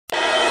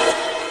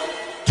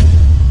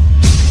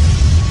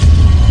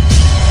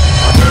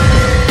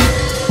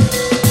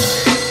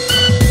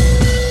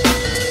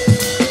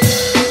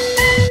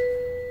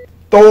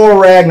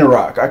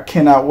Ragnarok. I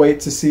cannot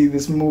wait to see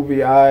this movie.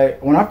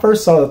 When I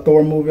first saw the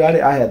Thor movie,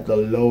 I had the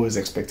lowest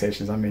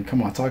expectations. I mean,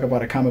 come on, talk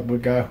about a comic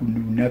book guy who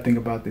knew nothing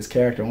about this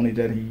character, only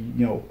that he,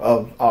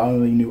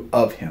 only knew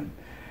of him.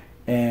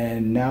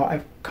 And now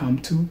I've come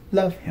to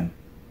love him.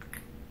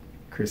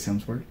 Chris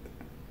Hemsworth.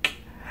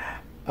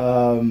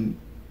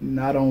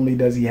 Not only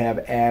does he have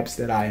abs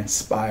that I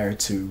aspire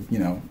to,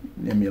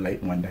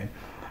 emulate one day,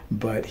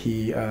 but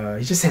he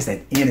just has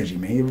that energy,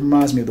 man. He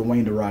reminds me of the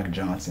Dwayne "The Rock"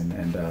 Johnson,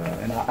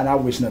 and I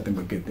wish nothing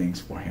but good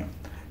things for him.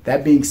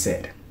 That being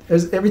said,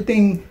 there's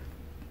everything.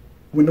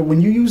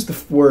 When you use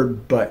the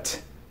word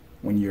 "but"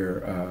 when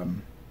you're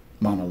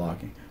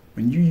monologuing,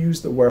 when you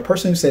use the word, a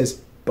person who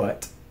says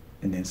 "but"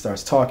 and then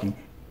starts talking,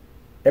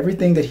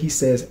 everything that he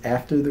says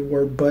after the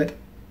word "but"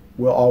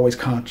 will always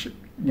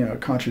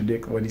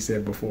contradict what he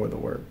said before the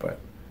word "but."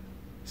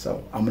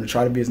 So I'm going to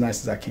try to be as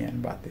nice as I can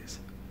about this.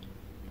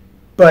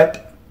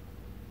 But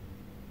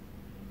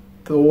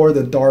Thor: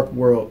 The Dark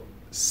World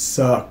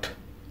sucked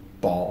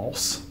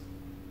balls.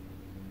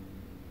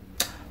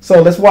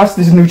 So let's watch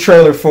this new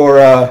trailer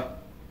for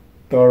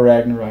Thor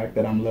Ragnarok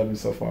that I'm loving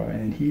so far.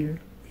 And here.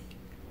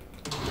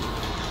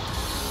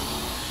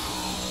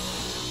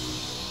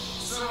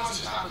 So much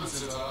has happened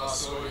since I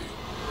last saw you.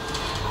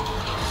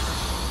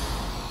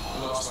 I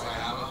lost my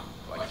hammer,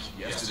 like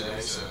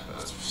yesterday, so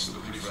that's still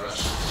pretty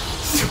fresh.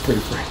 Still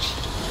pretty fresh.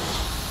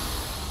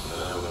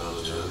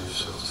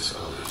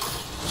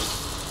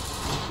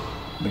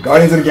 The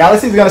Guardians of the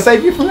Galaxy is going to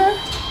save you from that?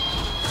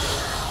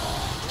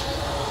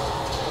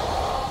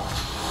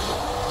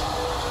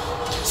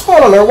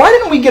 Spoiler alert, why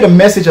didn't we get a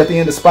message at the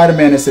end of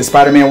Spider-Man that says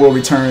Spider-Man will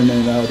return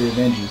in the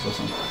Avengers or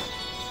something?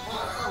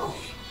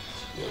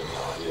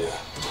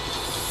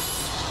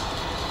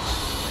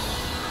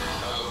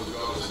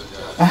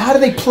 And how do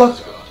they pluck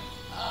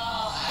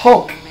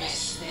Hulk?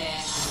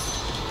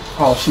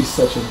 Oh, she's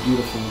such a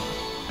beautiful,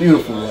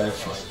 beautiful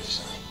actress.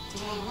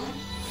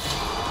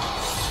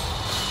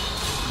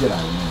 Get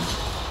out of here.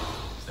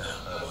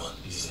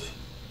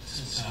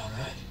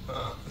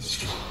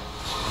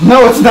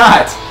 No, it's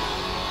not.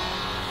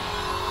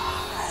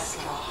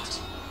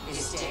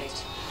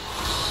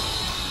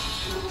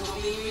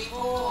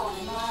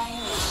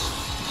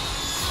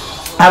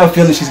 I have a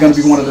feeling she's going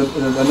to be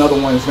another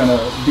one that's going to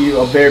be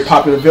a very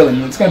popular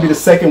villain. It's going to be the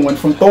second one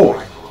from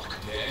Thor.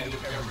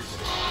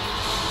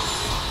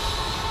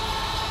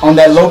 On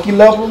that Loki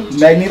level,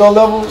 Magneto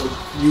level,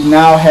 you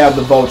now have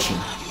the Vulture.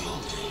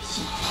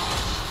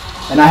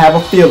 And I have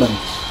a feeling.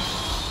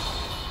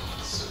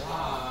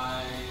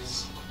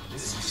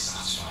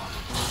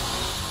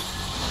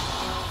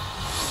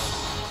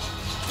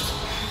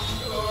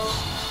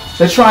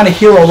 They're trying to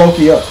hero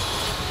Loki up.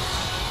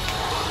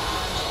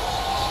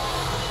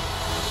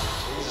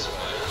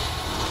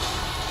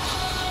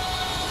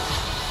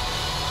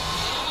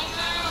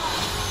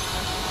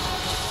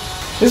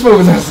 This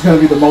movie is going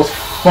to be the most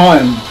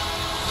fun.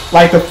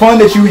 Like the fun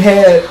that you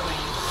had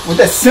with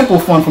that simple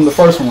fun from the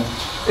first one.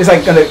 It's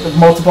like going to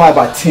multiply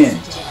by 10.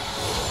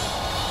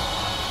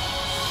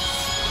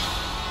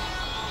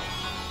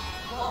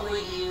 What were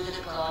you, the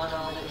god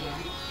of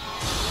again?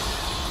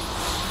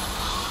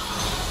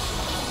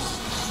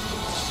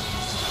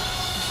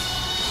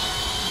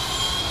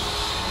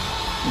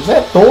 Was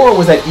that Thor or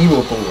was that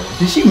evil Thor?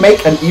 Did she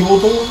make an evil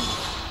Thor?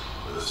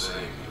 The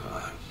same,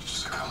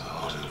 just a couple of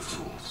hard-headed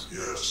fools.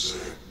 Yeah,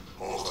 same.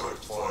 Hulk like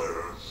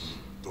fire,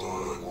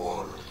 Thor like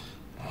water.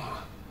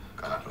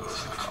 Got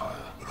both like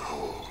fire.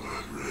 Hulk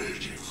like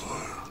raging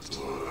fire,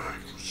 Thor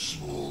like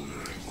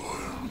smoldering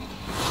fire.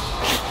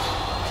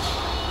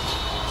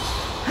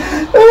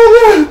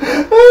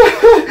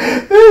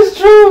 It's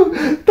true.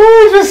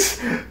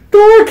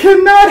 Thor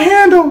cannot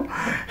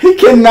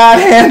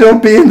handle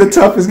being the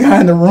toughest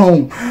guy in the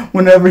room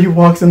whenever he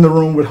walks in the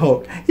room with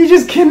Hulk. He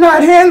just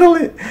cannot handle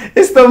it.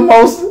 It's the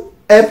most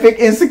epic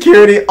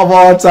insecurity of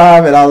all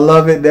time, and I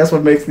love it. That's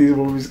what makes these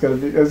movies gonna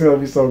be. It's gonna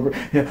be so great.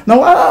 Yeah.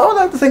 No, I would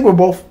like to think we're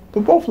both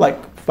like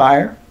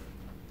fire.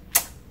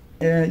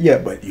 Yeah,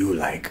 but you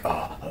like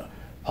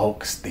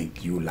Hulks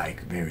think you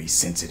like very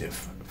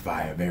sensitive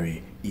fire,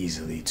 very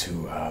easily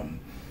to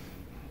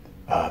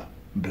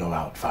blow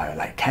out fire,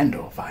 like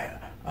candle fire.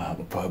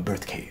 For a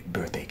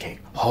birthday cake.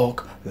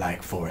 Hulk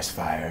like forest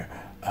fire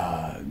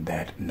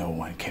that no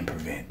one can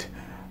prevent.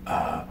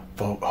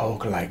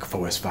 Hulk like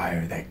forest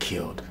fire that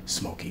killed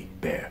Smokey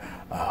Bear.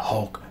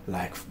 Hulk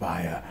like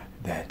fire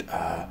that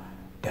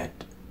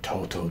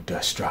total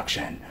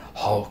destruction.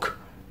 Hulk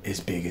is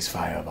biggest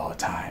fire of all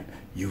time.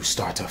 You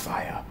start a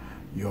fire.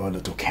 Your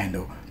little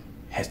candle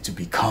has to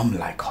become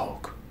like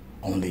Hulk.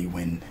 Only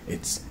when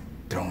it's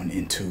thrown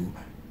into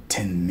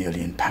 10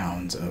 million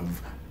pounds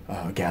of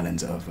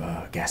gallons of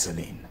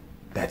gasoline.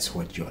 That's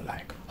what you're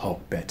like.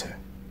 Hulk better.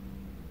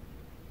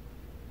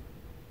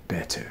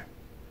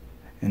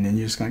 And then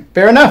you're just going,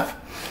 fair enough.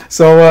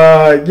 So,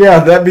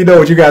 yeah, let me know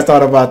what you guys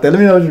thought about that. Let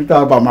me know what you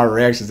thought about my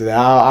reactions to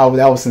that.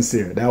 That was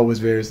sincere. That was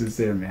very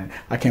sincere, man.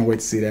 I can't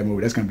wait to see that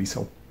movie. That's going to be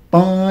so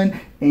fun.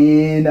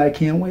 And I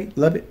can't wait.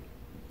 Love it.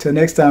 Till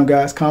next time,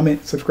 guys.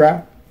 Comment,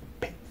 subscribe.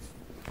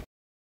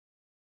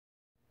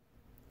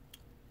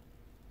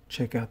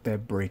 Check out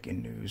that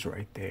breaking news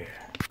right there.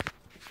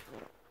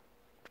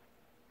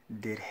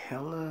 Did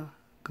Hela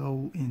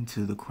go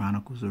into the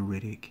Chronicles of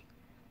Riddick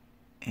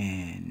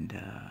and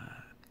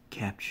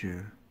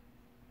capture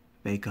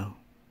Vaco?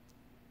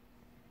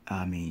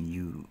 I mean,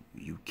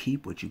 you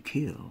keep what you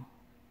kill.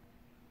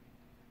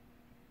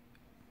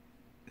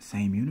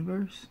 Same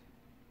universe?